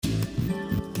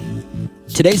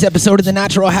Today's episode of the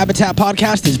Natural Habitat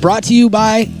Podcast is brought to you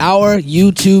by our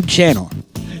YouTube channel.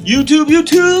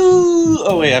 YouTube!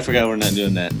 Oh, wait, I forgot we're not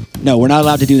doing that. No, we're not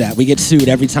allowed to do that. We get sued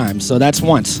every time, so that's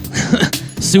once.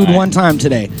 Sued All right. one time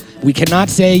today. We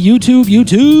cannot say YouTube.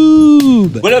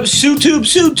 What up,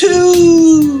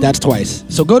 YouTube? That's twice.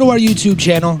 So go to our YouTube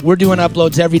channel. We're doing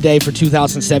uploads every day for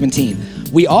 2017.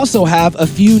 We also have a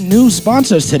few new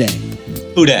sponsors today.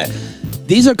 Who that?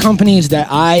 These are companies that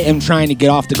I am trying to get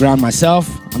off the ground myself.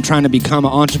 I'm trying to become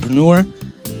an entrepreneur.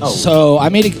 Oh. So I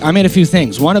made a few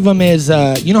things. One of them is,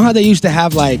 you know how they used to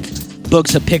have like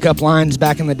books of pickup lines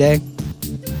back in the day?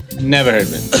 Never heard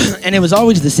of it. And it was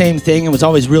always the same thing. It was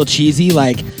always real cheesy,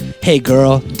 like, hey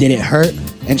girl, did it hurt?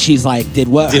 And she's like, did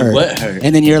what hurt?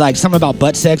 And then you're like, something about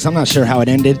butt sex. I'm not sure how it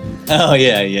ended. Oh,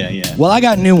 yeah. Well, I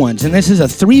got new ones, and this is a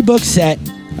 3-book set.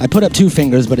 I put up 2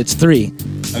 fingers, but it's 3.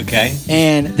 Okay.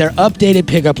 And they're updated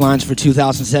pickup lines for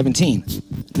 2017.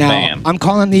 Now, Bam. I'm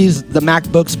calling these the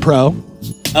MacBooks Pro.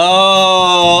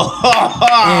 Oh!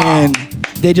 And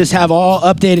they just have all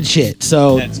updated shit.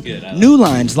 So That's good. I like new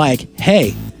lines like,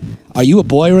 hey, are you a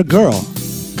boy or a girl?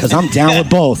 Because I'm down with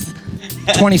both.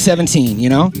 2017, you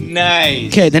know?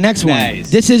 Nice. Okay, the next one.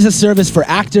 Nice. This is a service for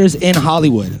actors in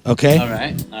Hollywood, okay? All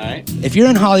right. If you're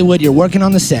in Hollywood, you're working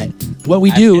on the set, what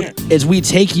we do here. is we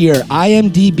take your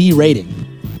IMDb rating,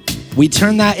 we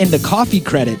turn that into coffee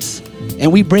credits,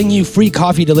 and we bring you free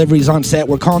coffee deliveries on set.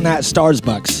 We're calling that Stars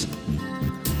Bucks.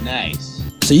 Nice.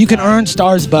 So you can earn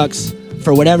Stars Bucks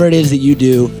for whatever it is that you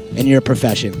do in your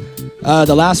profession.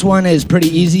 The last one is pretty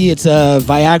easy. It's a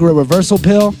Viagra reversal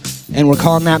pill, and we're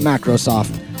calling that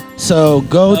Macrosoft. So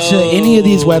go to any of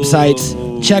these websites,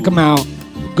 check them out,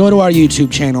 go to our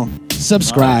YouTube channel,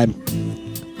 subscribe,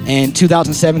 and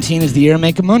 2017 is the year of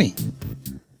making money.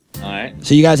 All right.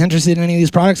 So you guys interested in any of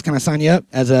these products? Can I sign you up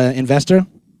as an investor?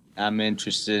 I'm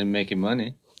interested in making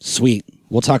money. Sweet.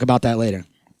 We'll talk about that later.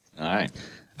 All right.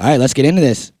 All right, let's get into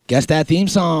this. Guess that theme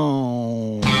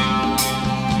song. Full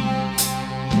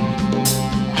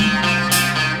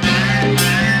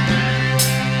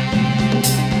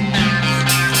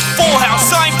House,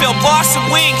 Seinfeld, Blossom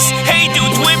Wings, Hey Dude,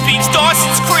 Twin Peaks,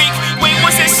 Dawson's Creek. Wait,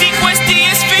 was it Sequence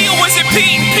DSV or was it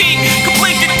Pete and Pete?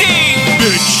 Complete the thing.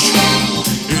 Bitch,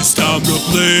 it's time to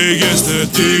play Guess the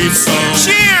Theme Song.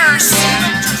 Cheers!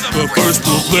 But first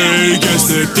we'll play Guess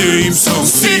the Theme Song.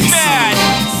 Sinbad!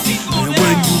 And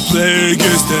when you play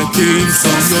Guess the Theme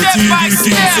Song, your Step by TV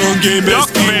theme step. song game is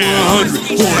Duckman.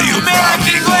 100. What are you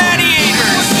American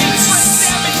Gladiators!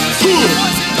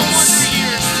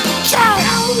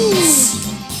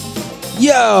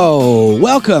 Yo,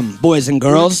 welcome, boys and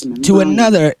girls, to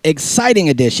another exciting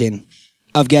edition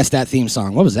of Guess That Theme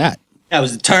Song. What was that? That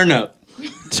was a turn up.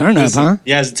 Turn up, huh?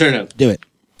 Yeah, it's a turn up. Do it.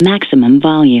 Maximum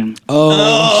volume.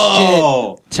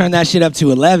 Oh, shit. Turn that shit up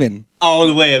to 11. All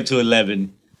the way up to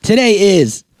 11. Today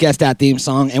is Guess That Theme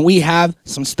Song, and we have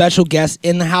some special guests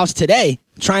in the house today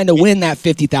trying to win that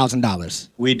 $50,000.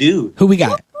 We do. Who we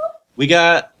got? We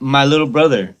got my little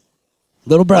brother.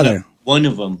 Little brother. One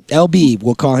of them. LB,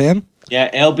 we'll call him. Yeah,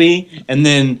 LB. And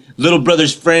then little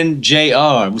brother's friend,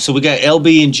 JR. So we got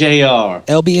LB and JR.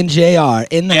 LB and JR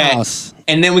in the Yeah. house.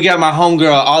 And then we got my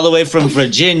homegirl all the way from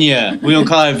Virginia. We're going to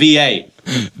call her VA.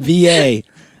 VA.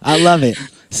 I love it.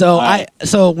 So right.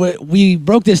 we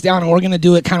broke this down, and we're gonna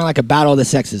do it kind of like a battle of the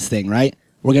sexes thing, right?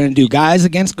 We're gonna do guys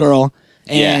against girl,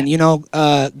 and Yeah. you know,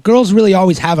 girls really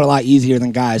always have it a lot easier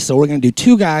than guys. So we're gonna do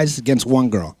 2 guys against 1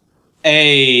 girl.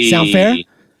 Hey. Sound fair?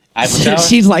 Eiffel Tower?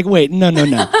 She's like, wait, no. I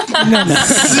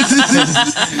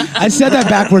said that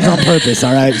backwards on purpose.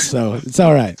 All right, so it's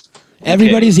all right.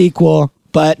 Everybody's equal,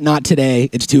 but not today.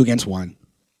 It's 2 against 1.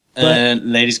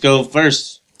 Ladies go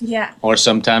first. Yeah. Or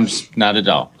sometimes not at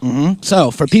all.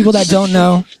 So, for people that don't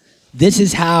know, this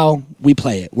is how we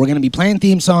play it. We're going to be playing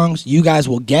theme songs. You guys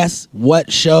will guess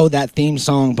what show that theme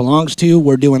song belongs to.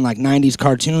 We're doing like 90s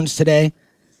cartoons today.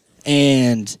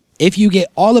 And if you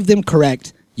get all of them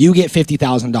correct, you get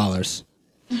 $50,000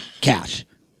 cash.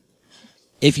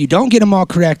 If you don't get them all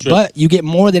correct, but you get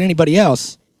more than anybody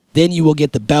else, then you will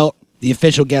get the belt, the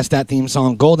official Guess That Theme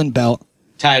Song golden belt.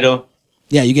 Title.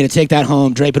 Yeah, you get to take that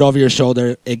home, drape it over your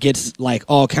shoulder. It gets like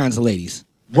all kinds of ladies.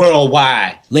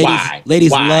 Worldwide.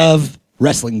 Ladies Why? love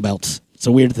wrestling belts. It's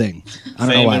a weird thing. I don't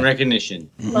know Fame why. and recognition.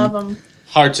 Love them.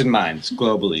 Hearts and minds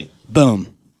globally.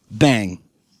 Boom. Bang.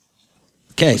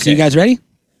 Okay, so you guys ready?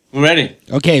 We're ready.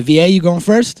 Okay, VA, you going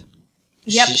first?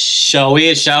 Yep. Shall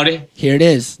we, shouty? Here it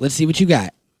is. Let's see what you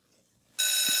got.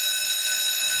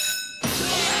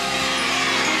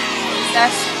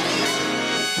 That's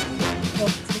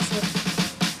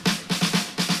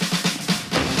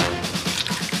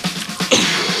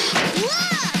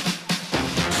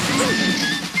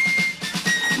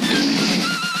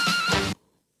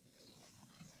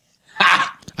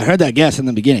I heard that guess in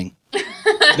the beginning.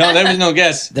 No, there was no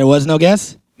guess. There was no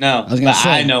guess? No, was gonna but say.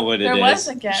 I know what it is. There was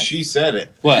a guess. She said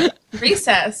it. What?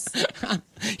 Recess.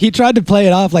 He tried to play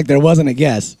it off like there wasn't a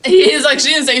guess. He's like, she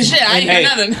didn't say shit. I ain't Hey,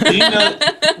 hear nothing. do you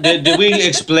know? Did we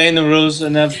explain the rules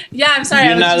enough? Yeah, I'm sorry. I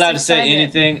You're was not just allowed to say excited.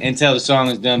 anything until the song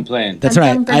is done playing. That's I'm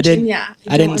right. from I didn't. Virginia.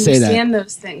 I didn't say that. Understand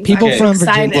those things. People I'm from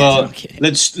excited. Virginia- Well, Okay.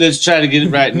 let's try to get it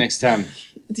right next time.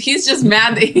 He's just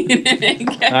mad that he didn't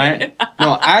get All right?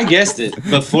 No, I guessed it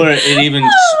before it even.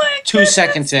 Oh my 2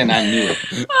 seconds in, I knew it.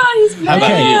 Oh, he's mad. How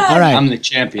about Okay, you? all right. I'm the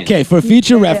champion. Okay, for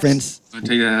future reference, Wanna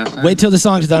take that halftime? wait till the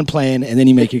song's done playing and then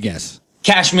you make your guess.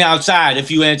 Cash me outside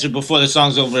if you answer before the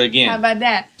song's over again. How about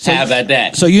that? How about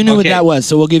that? So you knew what Okay. that was,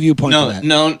 so we'll give you a point for No, that.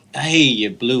 no. Hey, you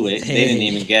blew it. They didn't Hey.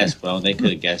 even guess, bro. They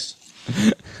could have guessed.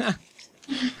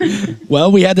 Well,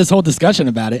 we had this whole discussion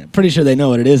about it. Pretty sure they know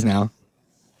what it is now.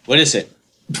 What is it?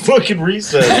 Fucking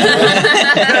reset. All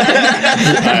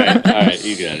right,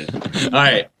 you got it. All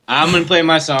right, I'm gonna play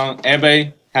my song.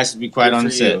 Everybody has to be quiet on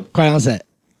the set. Quite on set.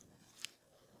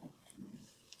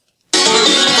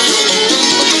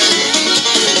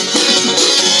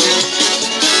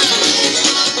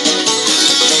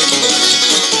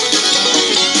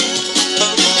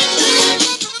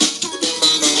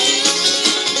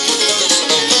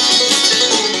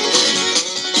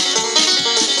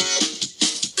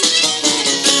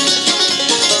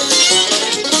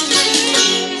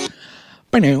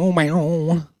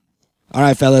 All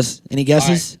right, fellas. Any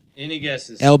guesses? Any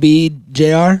guesses? LB,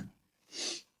 JR?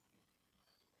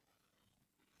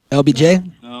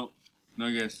 LBJ? No,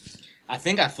 no guess. I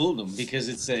think I fooled them because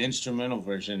it's the instrumental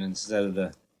version instead of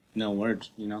the no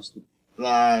words. You know. Nah,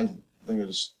 I think it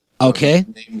was Okay.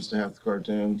 names to have the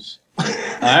cartoons. All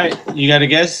right, you got a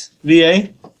guess, VA?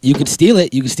 You could steal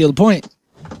it. You could steal the point.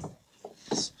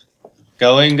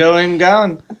 Going,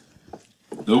 gone.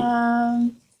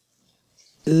 Um,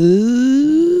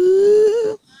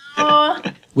 Ooh. oh,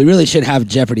 We really should have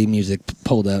Jeopardy music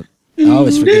pulled up. I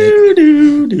always forget.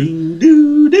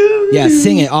 Yeah,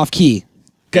 sing it off key.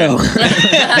 Go.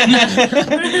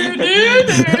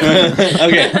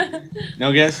 Okay.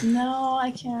 No guess. no,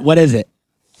 I can't. What is it?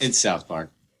 It's South Park.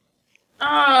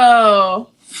 Oh,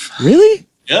 Really?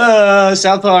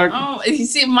 South Park. oh, you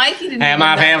see, Mikey didn't. Hey, even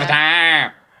my know family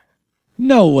that. time.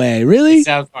 No way. Really?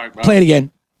 South Park, bro. Play it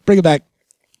again. Bring it back.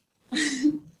 I just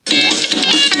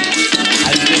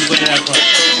didn't play that part.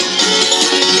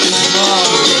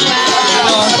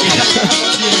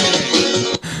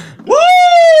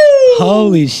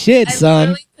 Holy shit, I son.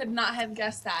 literally could not have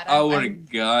guessed that. I would have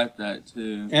got that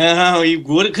too. Oh, you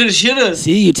woulda, coulda, shoulda.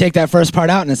 See, you take that first part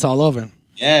out and it's all over.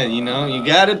 Yeah, you know, you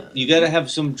gotta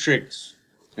have some tricks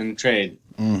in the trade.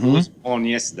 It was on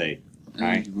yesterday. All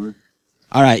right.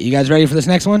 All right, you guys ready for this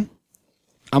next one?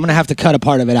 I'm going to have to cut a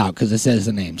part of it out because it says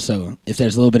the name. So if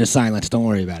there's a little bit of silence, don't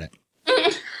worry about it.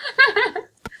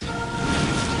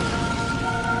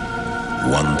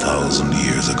 1,000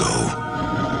 years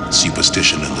ago,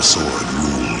 superstition and the sword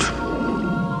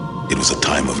ruled. It was a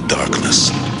time of darkness.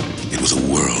 It was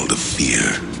a world of fear.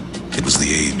 It was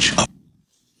the age of...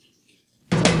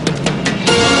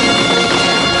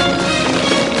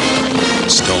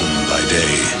 Stone by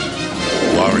day,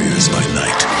 warriors by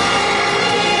night.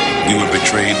 We were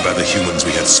betrayed by the humans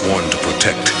we had sworn to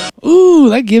protect. Ooh,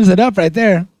 that gives it up right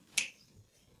there.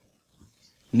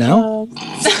 No? Not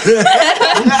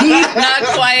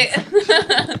quite.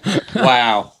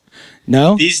 Wow.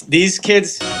 No? These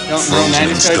kids don't know Frozen in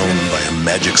 90s stone cartoons. by a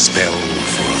magic spell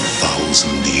for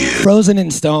 1,000 years. Frozen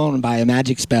in stone by a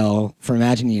magic spell for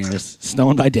Imagine Years.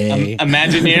 Stone by day.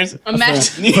 Imagineers.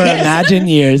 Imagine. For Imagine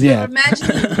Years, yeah.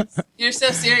 Imagine. You're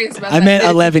so serious about I that. meant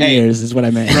 11 Hey. years is what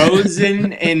I meant.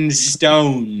 Frozen in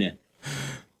stone.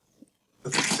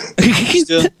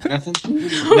 Still nothing.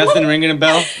 Nothing ringing a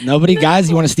bell. Nobody? Guys,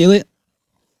 you want to steal it?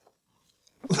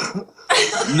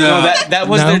 No, that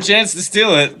was No? their chance to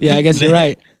steal it. Yeah, I guess you're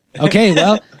right. Okay,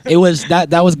 well, it was that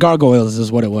was Gargoyles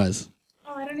is what it was.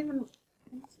 Oh, I don't even.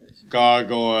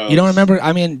 Gargoyle. You don't remember?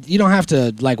 I mean, you don't have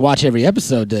to like watch every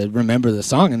episode to remember the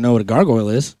song and know what a gargoyle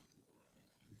is.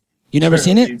 You never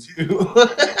seen it?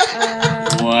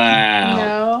 Wow.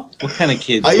 No. What kind of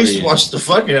kids? I were used to you? watch the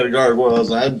fuck out of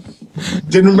Gargoyles. I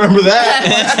didn't remember that.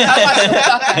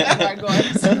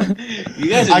 You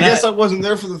guys are I guess I not- wasn't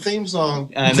there for the theme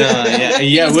song. I know. Yeah.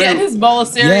 Yeah. He's getting We're, his bowl of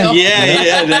cereal.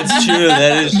 yeah. That's true.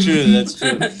 That is true. That's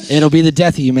true. It'll be the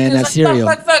death of you, man. He's That like, cereal.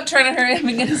 Fuck, trying to hurry up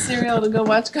and get his cereal to go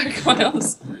watch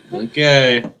Gargoyles.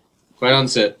 Okay. Quite on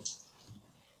set.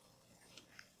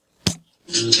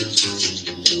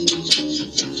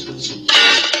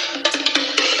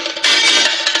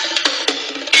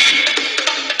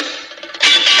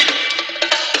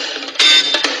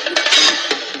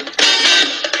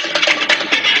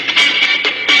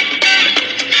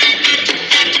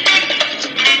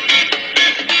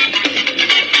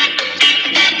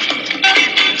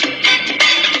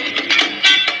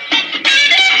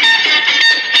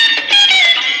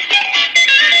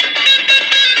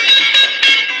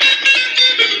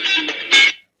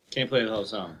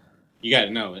 song. You got to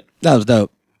know it. That was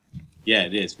dope. Yeah,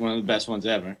 it is. One of the best ones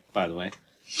ever, by the way.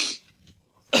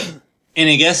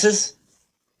 Any guesses?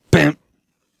 Bam.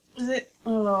 Is it?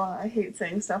 Oh, I hate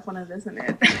saying stuff when it isn't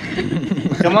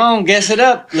it. Come on, guess it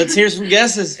up. Let's hear some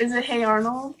guesses. Is it Hey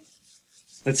Arnold?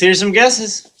 Let's hear some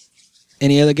guesses.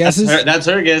 Any other guesses? That's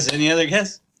her guess. Any other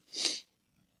guess?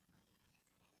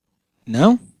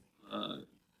 No?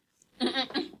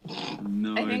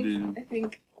 No idea. I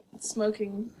think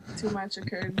smoking too much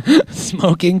occurred.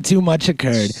 Smoking too much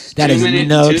occurred. That Too is many-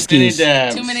 no too excuse. Many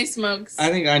dabs. Too many smokes. I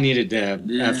think I need a dab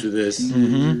Yeah. after this.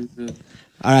 Mm-hmm.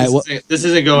 All right. This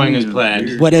isn't going as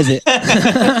planned. What is it?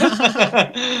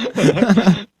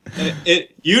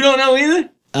 You don't know either?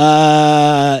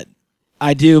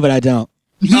 I do, but I don't.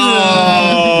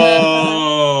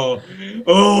 Oh.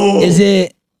 Oh. Is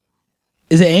it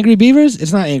Angry Beavers?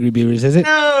 It's not Angry Beavers, is it?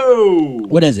 No.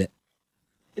 What is it?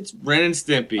 It's Ren and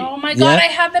Stimpy. Oh my god, Yeah.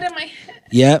 I had that in my head.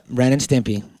 Yep, Ren and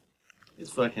Stimpy.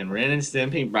 It's fucking Ren and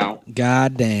Stimpy, bro.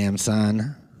 God damn,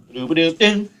 son.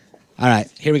 Doop-a-doop-doo. All right,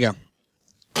 here we go.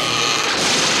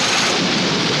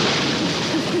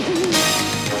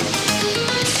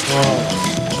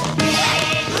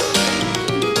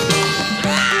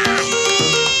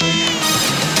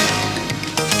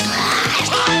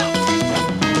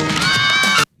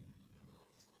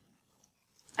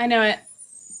 I know it.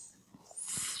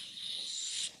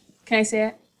 Can I say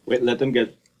it? Wait, let them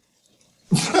get.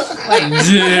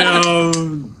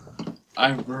 Damn.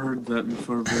 I've heard that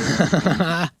before,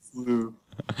 but Flu.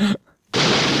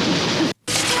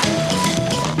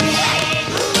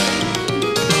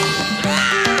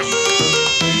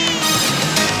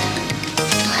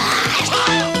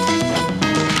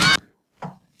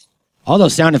 All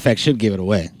those sound effects should give it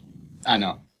away. I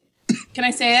know. Can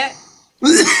I say it?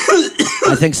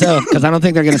 I think so, because I don't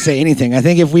think they're going to say anything. I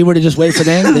think if we were to just wait for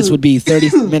them, this would be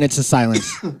 30 minutes of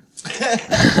silence.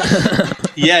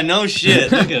 Yeah, no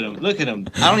shit. Look at them. Look at them.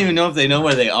 I don't even know if they know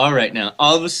where they are right now.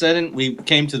 All of a sudden, we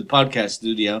came to the podcast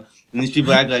studio, and these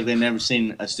people act like they've never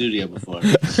seen a studio before.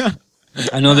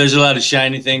 I know there's a lot of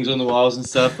shiny things on the walls and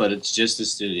stuff, but it's just a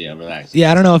studio. Relax.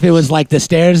 Yeah, I don't know if it was like the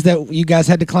stairs that you guys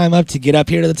had to climb up to get up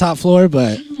here to the top floor,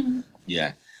 but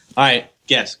Yeah. All right.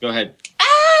 Guess. Go ahead.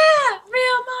 Ah!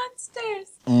 Real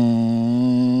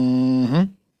monsters!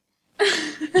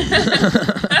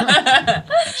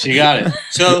 She got it.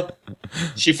 So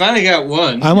she finally got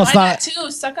one. I almost I got thought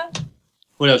two, sucker.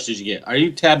 What else did you get? Are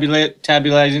you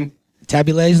tabulating?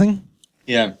 tabulating.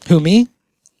 Yeah. Who, me?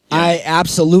 I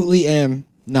absolutely am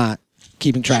not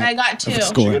keeping And I track got of two. the You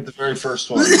score. get the very first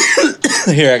one.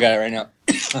 Here, I got it right now.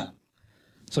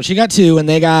 So she got two, and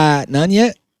they got none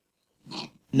yet?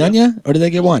 None yet? Or did they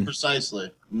get one?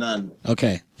 Precisely. None.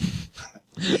 Okay.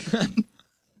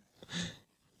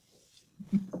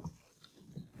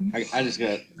 I just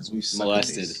got We suck at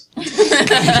molested. these.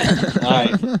 All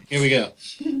right, here we go.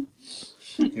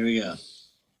 Here we go.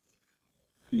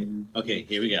 Okay,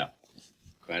 here we go.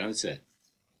 Quiet on set.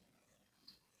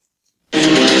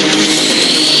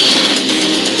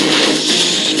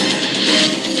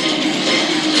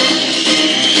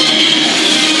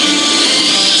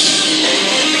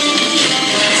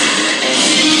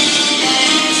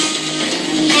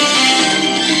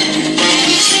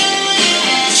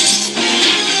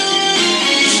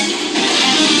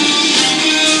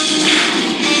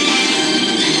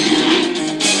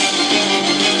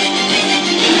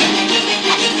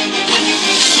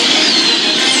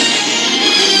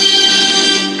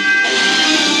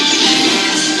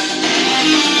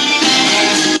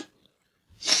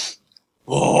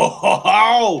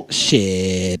 Oh,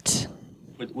 Shit.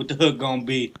 what the hook gonna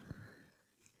be?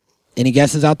 Any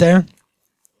guesses out there?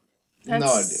 That's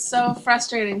No idea. so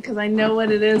frustrating because I know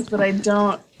what it is, but I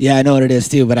don't. Yeah, I know what it is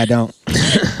too, but I don't.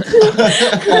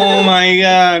 Oh my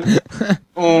god!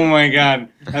 Oh my god!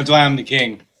 That's why I'm the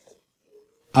king.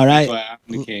 All That's right, why I'm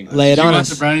the king. lay it You on got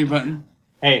the us. brownie button?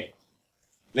 Hey,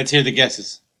 let's hear the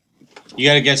guesses. You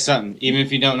gotta guess something, even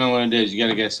if you don't know what it is. You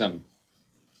gotta guess something.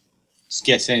 Just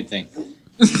guess anything.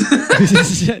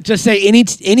 Just say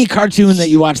any cartoon that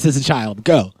you watched as a child.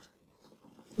 Go.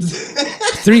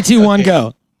 3, 2, 1,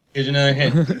 go. Here's another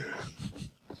hint.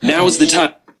 Now is the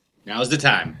time. Now's the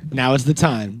time. Now is the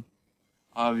time.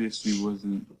 Obviously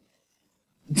wasn't.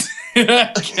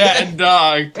 Cat and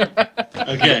dog.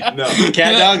 Okay. No.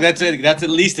 Cat dog. That's it. That's at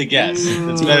least a guess.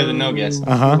 That's better than no guess.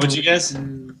 Uh-huh. What'd you guess? I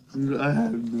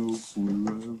have no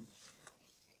clue.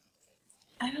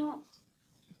 I don't.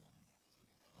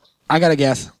 I got a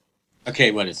guess.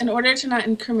 Okay, what is it? In order to not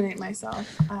incriminate myself,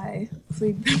 I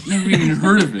plead. Never even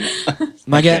heard of it.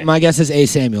 My Okay. my guess is A.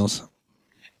 Samuels.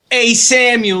 A.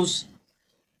 Samuels.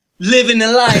 living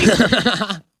the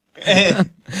life. Hey,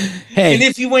 And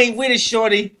if you ain't with it,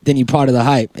 shorty, then you part of the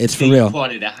hype. It's for you real.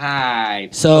 part of the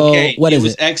hype. So, okay, what is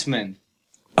was it? X-Men.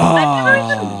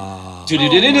 Oh.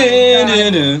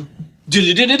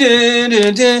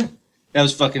 That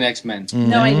was fucking X-Men.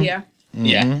 No idea.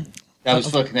 Yeah. That was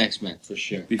fucking X-Men for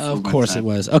sure. Of course it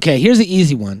was. Okay, here's the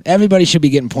easy one. Everybody should be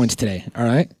getting points today. All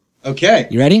right? Okay.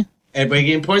 You ready? Everybody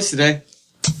getting points today.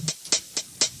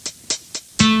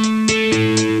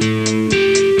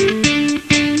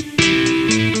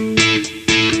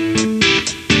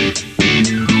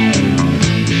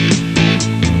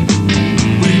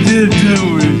 We did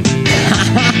do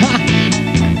it.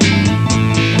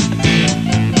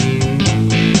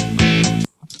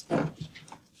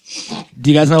 Do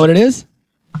you guys know what it is?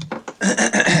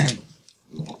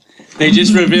 They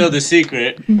just revealed the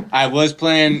secret. I was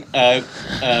playing a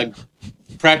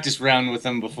practice round with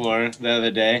them before the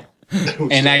other day,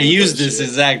 and I used this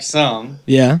exact song.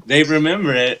 Yeah. They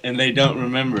remember it, and they don't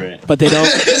remember it. But they don't.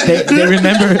 They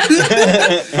remember.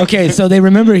 Okay, so they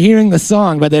remember hearing the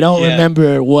song, but they don't Yeah.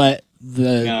 remember what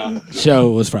the No,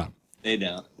 show was from. they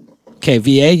don't. Okay,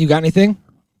 VA, you got anything?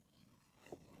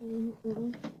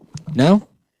 No?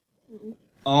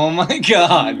 Oh my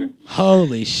god.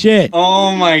 Holy shit.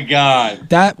 Oh my god.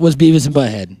 That was Beavis and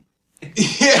Butthead.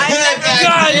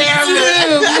 God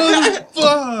damn it!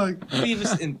 Fuck.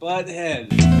 Beavis and Butthead.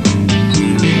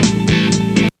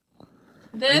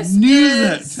 This Knew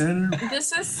that, is Tanner.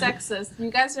 this is sexist. You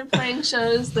guys are playing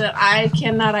shows that I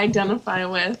cannot identify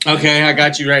with. Okay, I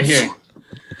got you right here.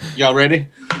 Y'all ready?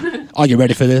 Oh, you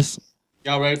ready for this?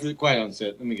 Y'all ready for the quiet on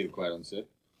set? Let me get a quiet on set.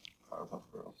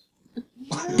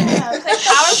 Yeah, play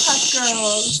Powerpuff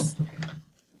Girls.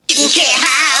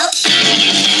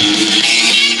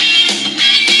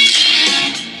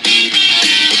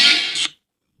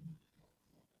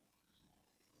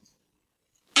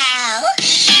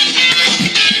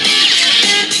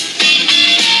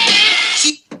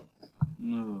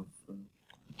 No.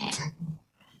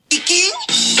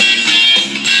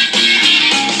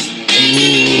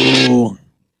 Ooh.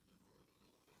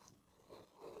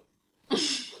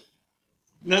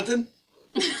 Nothing?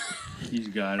 He's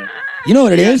got it. You know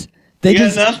what it is? They You got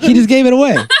just nothing? he just gave it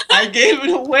away. I gave it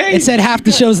away. It said half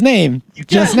the show's name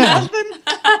just now.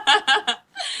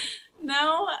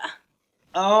 No.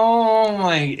 Oh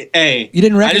my! Hey, You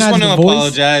didn't I just recognize want to the voice?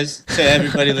 apologize to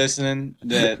everybody listening.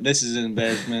 That this is an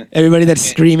embarrassment. Everybody that's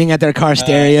screaming at their car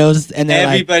stereos and they're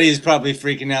like, Everybody is probably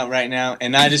freaking out right now,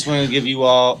 and I just want to give you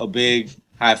all a big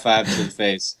high five to the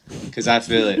face because I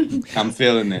feel it. I'm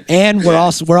feeling it. and we're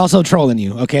also trolling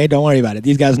you. Okay, don't worry about it.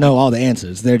 These guys know all the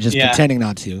answers. They're just Yeah. pretending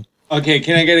not to. Okay,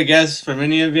 can I get a guess from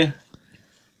any of you?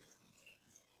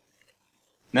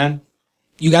 None.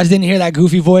 You guys didn't hear that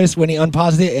goofy voice when he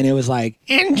unpaused it and it was like,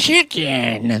 and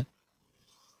chicken.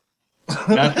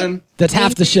 Nothing. That's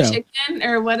half the show. Chicken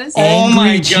or what is Oh it? my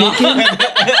Angry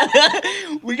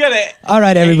god! We gotta. All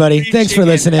right, everybody. Angry Thanks for chicken.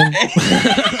 listening.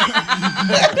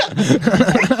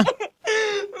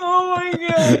 Oh my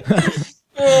god!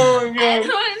 Oh my I god!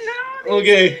 don't know.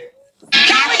 Okay.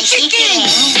 Power chicken.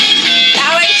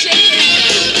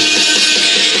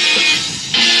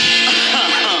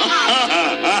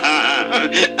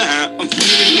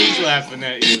 Even he's laughing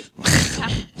at you.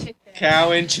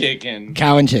 Cow and chicken.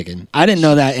 Cow and chicken. I didn't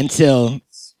know that until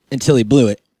he blew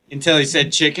it. Until he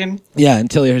said chicken. Yeah,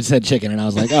 until he said chicken, and I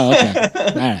was like, oh, okay.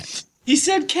 All right. He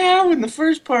said cow in the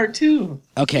first part too.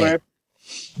 Okay.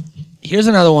 Here's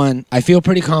another one. I feel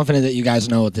pretty confident that you guys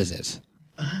know what this is.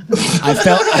 I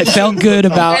felt good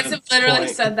You about. guys have literally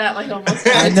said that like almost.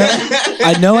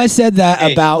 I know I said that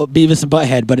Hey. about Beavis and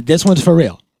Butthead, but this one's for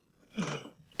real.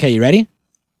 Okay, you ready?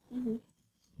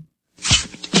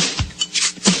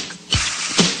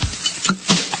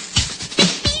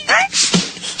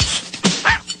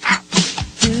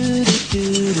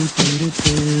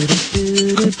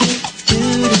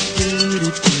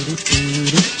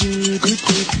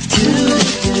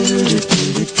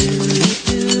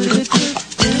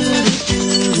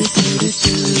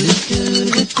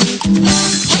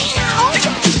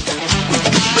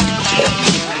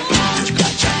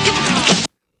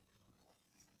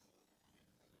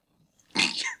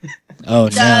 Oh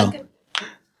Doug. no.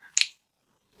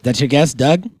 That's your guess,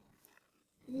 Doug?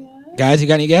 Yeah. Guys, you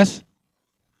got any guess?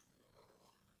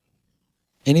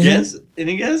 Anything? Yes.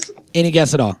 Any guess? Any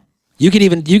guess at all? You could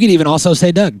even also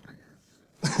say Doug.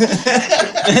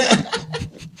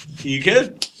 You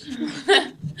could.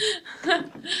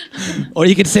 Or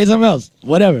you could say something else.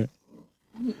 Whatever.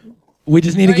 We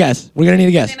just need a Or- guess. We're gonna need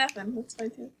a guess. Say nothing. That's fine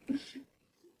too.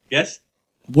 Yes.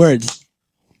 Words.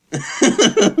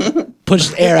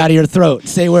 Push air out of your throat.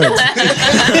 Say words.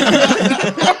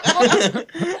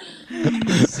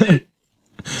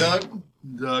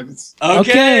 Doug?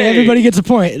 Okay, everybody gets a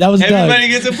point. That was Everybody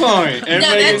Doug. gets a point. No,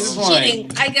 Everybody gets that's a point.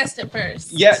 cheating. I guessed it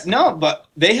first. Yeah, no, but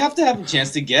they have to have a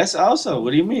chance to guess also.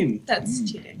 What do you mean?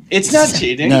 That's cheating. It's not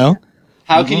cheating. No.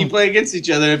 How can you play against each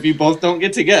other if you both don't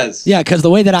get to guess? Yeah, because the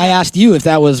way that I asked you if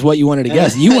that was what you wanted to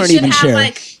guess, you We weren't should even have sure.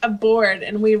 like a board,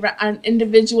 and an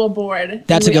individual board.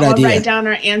 That's and a good we all idea. Write down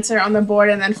our answer on the board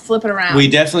and then flip it around. We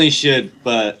definitely should,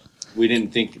 but we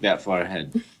didn't think that far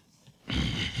ahead.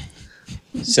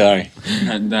 Sorry.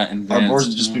 Not that Our advanced. boards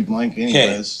would just be blank Okay,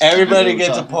 anyways. everybody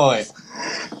gets a point.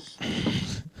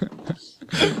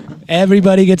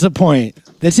 Everybody gets a point.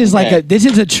 This is like Okay. this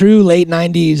is a true late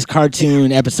 '90s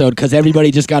cartoon episode because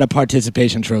everybody just got a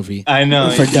participation trophy. I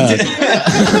know. For Doug.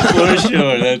 For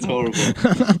sure, that's horrible.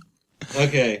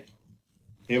 Okay,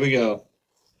 here we go.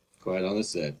 Quiet on the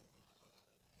set.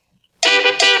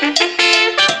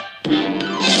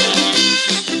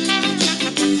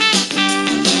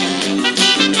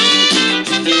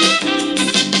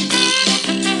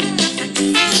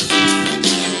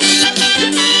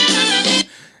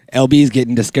 LB's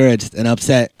getting discouraged and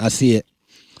upset. I see it.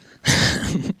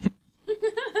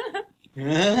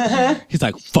 He's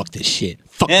like, "Fuck this shit.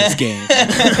 Fuck this game."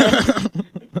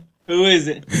 Who is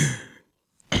it?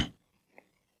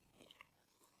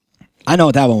 I know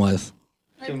what that one was.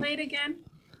 Can I play it again?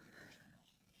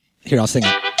 Here, I'll sing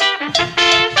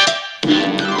it.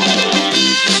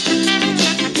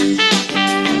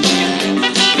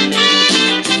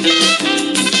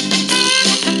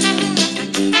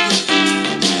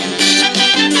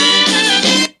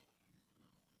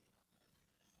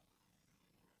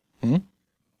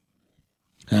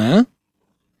 Huh?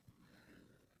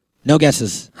 No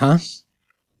guesses, huh?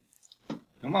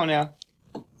 Come on now.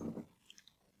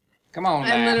 Come on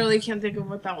I now. literally can't think of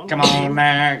what that one Come was. on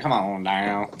now. Come on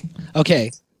now.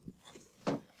 Okay.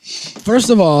 First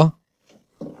of all,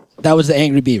 that was the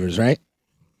Angry Beavers, right?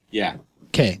 Yeah.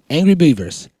 Okay, Angry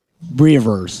Beavers.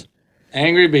 Beavers.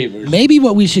 Angry Beavers. Maybe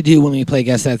what we should do when we play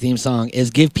Guess That Theme Song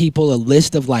is give people a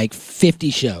list of like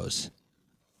 50 shows.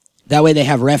 That way they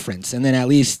have reference, and then at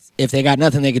least if they got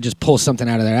nothing, they could just pull something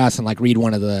out of their ass and like read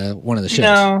one of the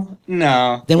shows.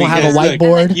 No. Then we'll have a Because, look,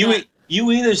 whiteboard.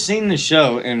 You either seen the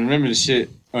show and remember the shit,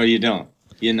 or you don't.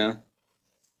 You know.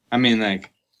 I mean,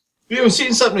 like. You haven't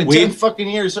seen something in We- 10 fucking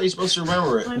years, how are you supposed to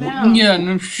remember it? I know. Yeah,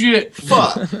 no shit.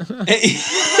 Fuck. Some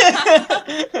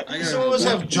of us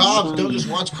have jobs, don't just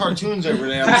watch cartoons every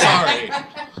day. I'm sorry.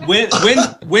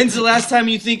 When's the last time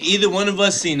you think either one of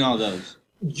us seen all those?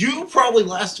 You probably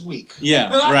last week.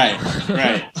 Yeah,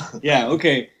 right. Yeah,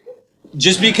 okay.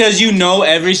 Just because you know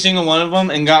every single one of them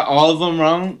and got all of them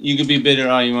wrong, you could be bitter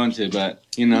all you want to, but,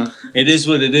 you know, it is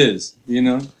what it is, you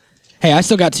know? Hey, I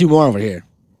still got two more over here.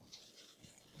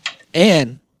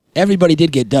 And everybody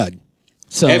did get Doug.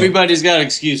 So Everybody's got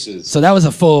excuses. So that was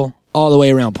a full all the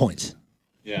way around points.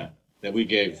 Yeah, that we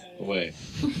gave away.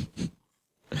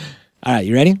 All right,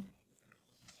 you ready?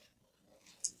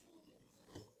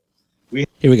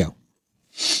 Here we go.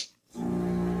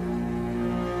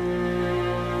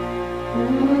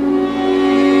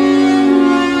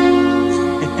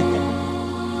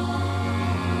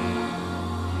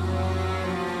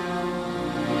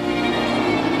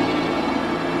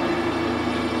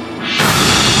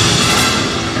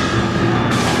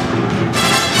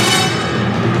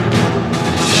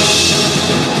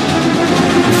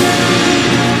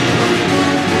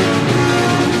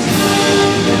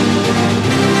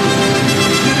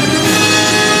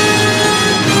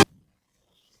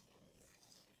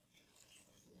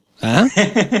 Huh?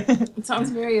 It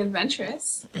sounds very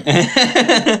adventurous.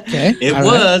 Okay. It all right.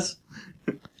 was.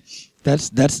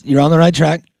 That's you're on the right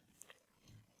track.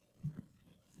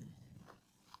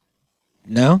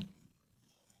 No?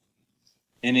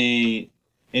 Any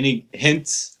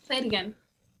hints? Play it again.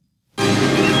 He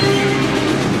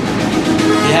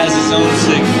has his own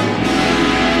signal.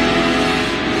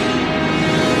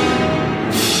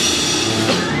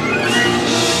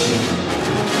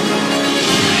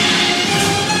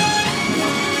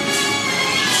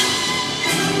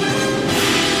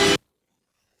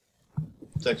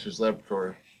 Dexter's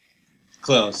Laboratory.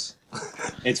 Close.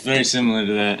 It's very similar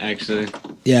to that, actually.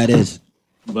 Yeah, it is.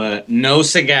 But no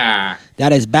cigar.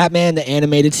 That is Batman the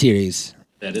Animated Series.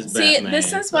 That is See, Batman.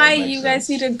 this is why you guys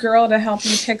need a girl to help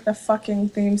you pick the fucking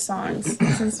theme songs.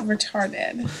 This is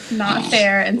retarded, not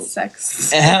fair, and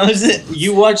sex. How is it?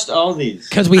 You watched all these.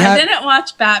 Because we I have didn't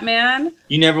watch Batman,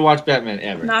 You never watched Batman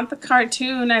ever. not the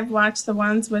cartoon. I've watched the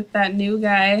ones with that new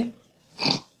guy.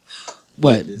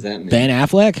 what? Does that mean? Ben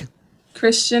Affleck?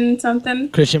 Christian something.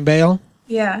 Christian Bale.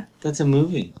 Yeah. That's a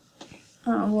movie.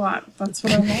 Oh, what? That's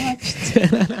what I watched.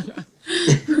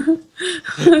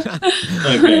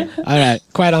 Okay. All right,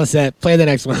 quiet on set. Play the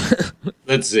next one.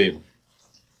 Let's see.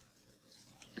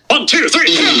 1, 2,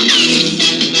 3.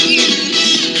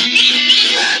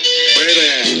 Where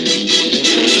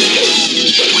there?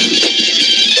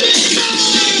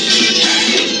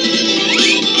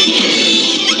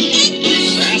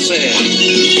 That's it.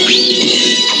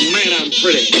 Man, I'm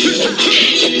pretty.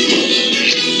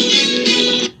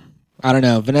 I don't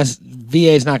know.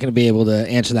 VA's not going to be able to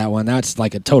answer that one. That's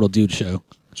like a total dude show.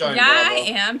 Johnny Yeah, Bravo. I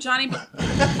am. Johnny.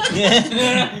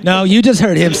 No, you just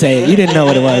heard him say it. You didn't know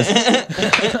what it was.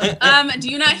 Do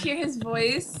you not hear his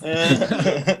voice? I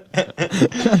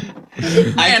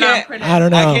Man, I'm can't. pretty. I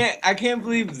don't know. I can't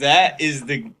believe that is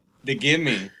the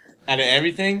gimme out of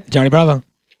everything. Johnny Bravo.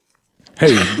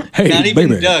 Hey, hey, Not even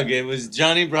baby. Doug. It was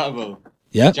Johnny Bravo.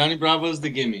 Yep, Johnny Bravo's the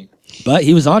gimme. but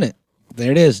he was on it.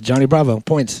 There it is. Johnny Bravo.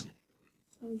 Points.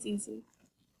 That was easy.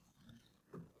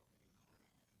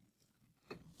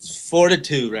 It's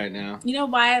 4-2 right now. You know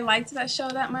why I liked that show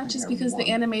that much is because the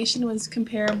animation was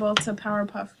comparable to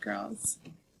Powerpuff Girls.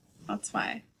 That's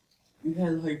why. You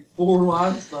had like 4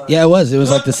 lives left. Yeah, it was. It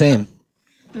was like the same.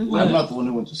 I'm not the one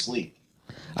who went to sleep.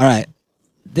 All right.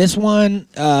 This one,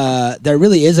 there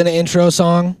really isn't an intro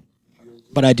song,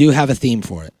 but I do have a theme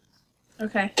for it.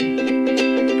 Okay.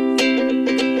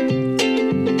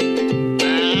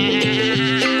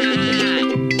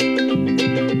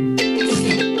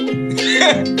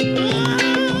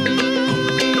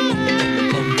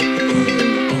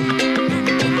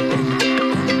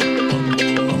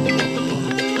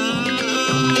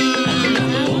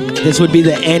 This would be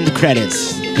the end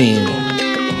credits theme.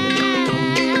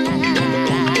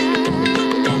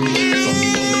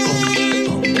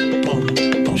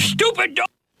 Stupid dog.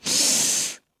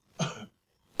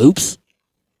 Oops.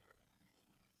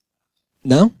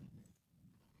 No?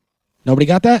 Nobody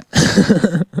got that?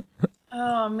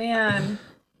 Oh man,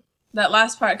 that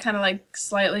last part kind of like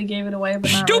slightly gave it away,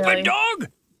 but not Stupid really. dog.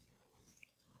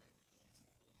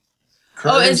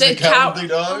 Oh, is Courage it the Cowardly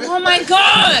Dog? Oh my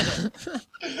god!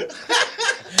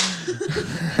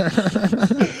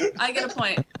 I get a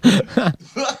point.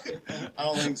 I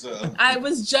don't think so. I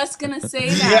was just gonna say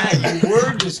that. Yeah, you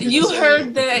were just gonna You say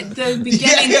heard it. the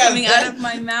beginning Yeah, coming out of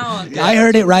my mouth. I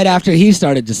heard it right after he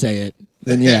started to say it.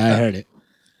 Then yeah, I heard it.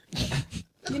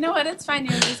 You know what? It's fine.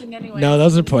 You're losing anyway. No,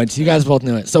 those are points. You guys both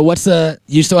knew it. So what's the?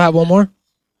 You still have one more?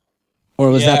 Or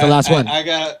was that the last one? I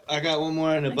got one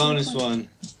more and a bonus one.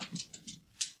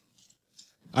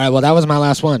 All right. Well, that was my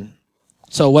last one.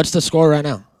 So what's the score right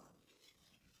now?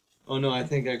 Oh no, I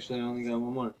think actually I only got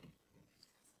one more.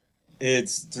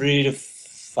 It's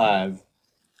 3-5.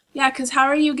 Yeah, because how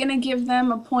are you gonna give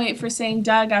them a point for saying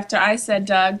Doug after I said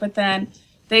Doug, but then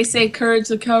they say Courage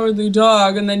the Cowardly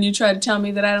Dog, and then you try to tell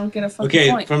me that I don't get a fucking Okay,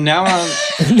 point. from now on,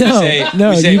 No,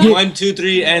 we say you get- 1, 2,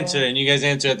 3, answer, and you guys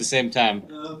answer at the same time.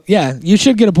 Yeah, you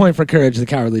should get a point for Courage the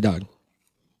Cowardly Dog.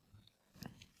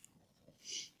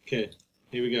 Okay,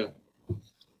 here we go.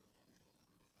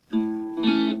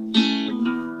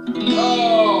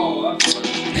 Oh, that's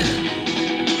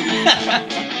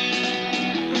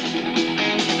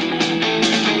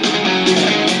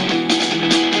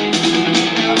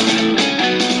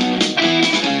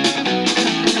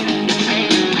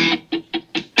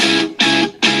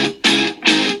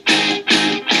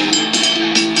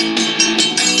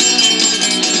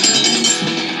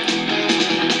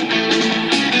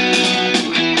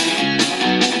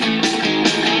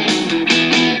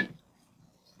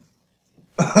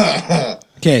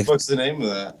Okay, What's the name of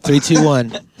that? 3, 2,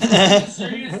 1.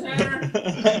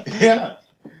 Yeah.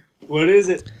 What is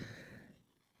it?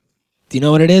 Do you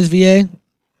know what it is, VA?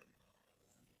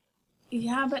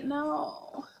 Yeah, but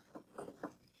no.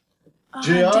 Oh,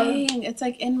 JR? dang. It's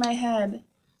like in my head.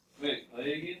 Wait,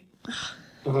 play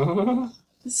again?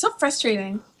 It's so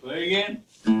frustrating. Play again?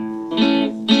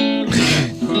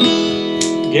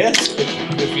 Guess.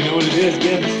 If you know what it is,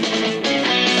 guess.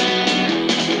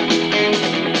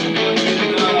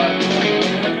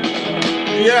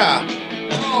 Yeah.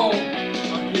 Oh,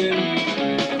 fucking.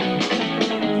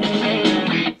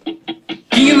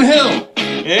 King of the Hill!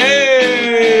 Hey!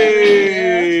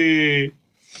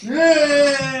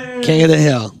 King of the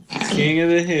Hill. King of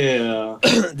the Hill.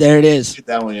 There it is. Did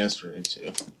that one yesterday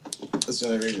too. That's the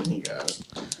only reason he got it.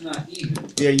 Not even.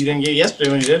 Yeah, you didn't get it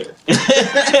yesterday when you did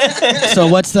it. So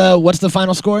what's the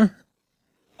final score?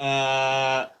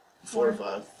 4 to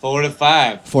 5.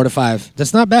 4-5. 4 to 5.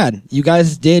 That's not bad. You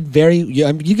guys did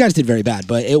you guys did very bad,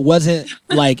 but it wasn't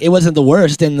like it wasn't the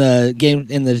worst in the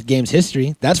game's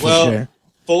history. That's for Well, sure.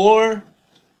 4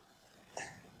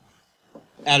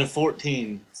 out of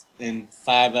 14 and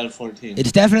 5 out of 14.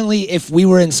 It's definitely, if we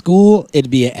were in school,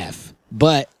 it'd be an F.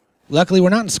 But luckily, we're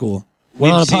not in school. We're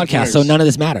We've on a seen podcast, worse. so none of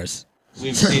this matters.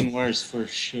 We've seen worse for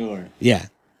sure. Yeah.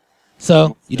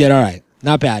 So you did all right.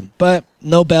 Not bad. But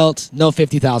no belt, no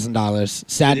 $50,000.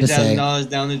 Sad to say. $50,000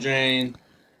 down the drain.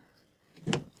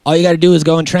 All you got to do is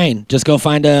go and train. Just go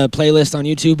find a playlist on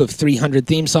YouTube of 300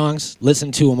 theme songs,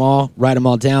 listen to them all, write them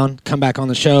all down, come back on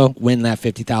the show, win that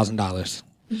 $50,000.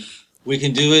 We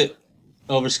can do it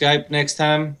over Skype next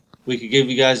time. We could give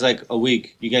you guys like a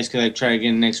week. You guys could like try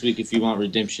again next week if you want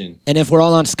redemption. And if we're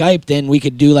all on Skype, then we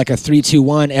could do like a 3, 2,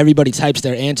 1. Everybody types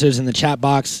their answers in the chat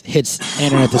box, hits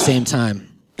enter at the same time.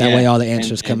 That Yeah, way all the and-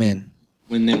 answers come in.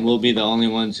 When then we'll be the only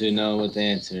ones who know what the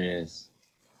answer is.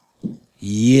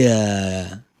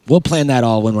 Yeah. We'll plan that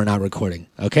all when we're not recording,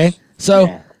 okay? So,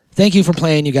 Yeah. thank you for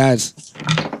playing, you guys.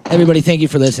 Everybody, thank you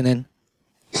for listening.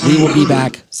 We will be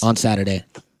back on Saturday.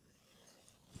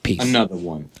 Peace. Another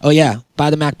one. Oh, yeah. Buy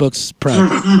the MacBooks Pro.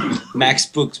 Max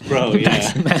Books Pro,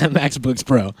 yeah. MacBooks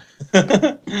Pro.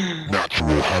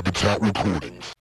 Natural Habitat Recordings.